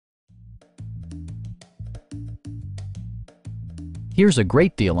Here's a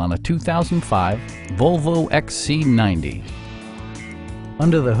great deal on a 2005 Volvo XC90.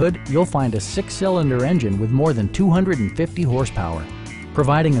 Under the hood, you'll find a 6-cylinder engine with more than 250 horsepower,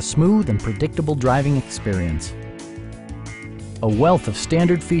 providing a smooth and predictable driving experience. A wealth of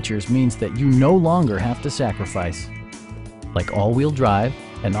standard features means that you no longer have to sacrifice, like all-wheel drive,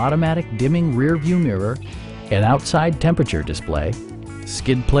 an automatic dimming rear-view mirror, an outside temperature display,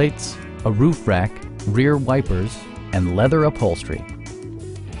 skid plates, a roof rack, rear wipers, and leather upholstery.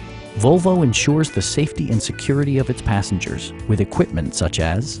 Volvo ensures the safety and security of its passengers with equipment such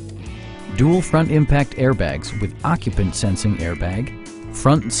as dual front impact airbags with occupant sensing airbag,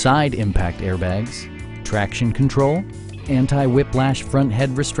 front and side impact airbags, traction control, anti-whiplash front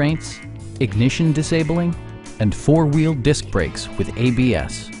head restraints, ignition disabling, and 4-wheel disc brakes with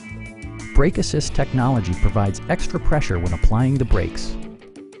ABS. Brake Assist technology provides extra pressure when applying the brakes.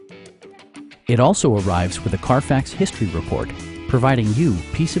 It also arrives with a Carfax history report, providing you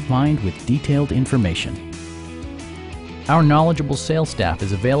peace of mind with detailed information. Our knowledgeable sales staff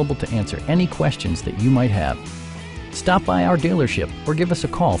is available to answer any questions that you might have. Stop by our dealership or give us a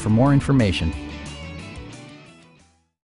call for more information.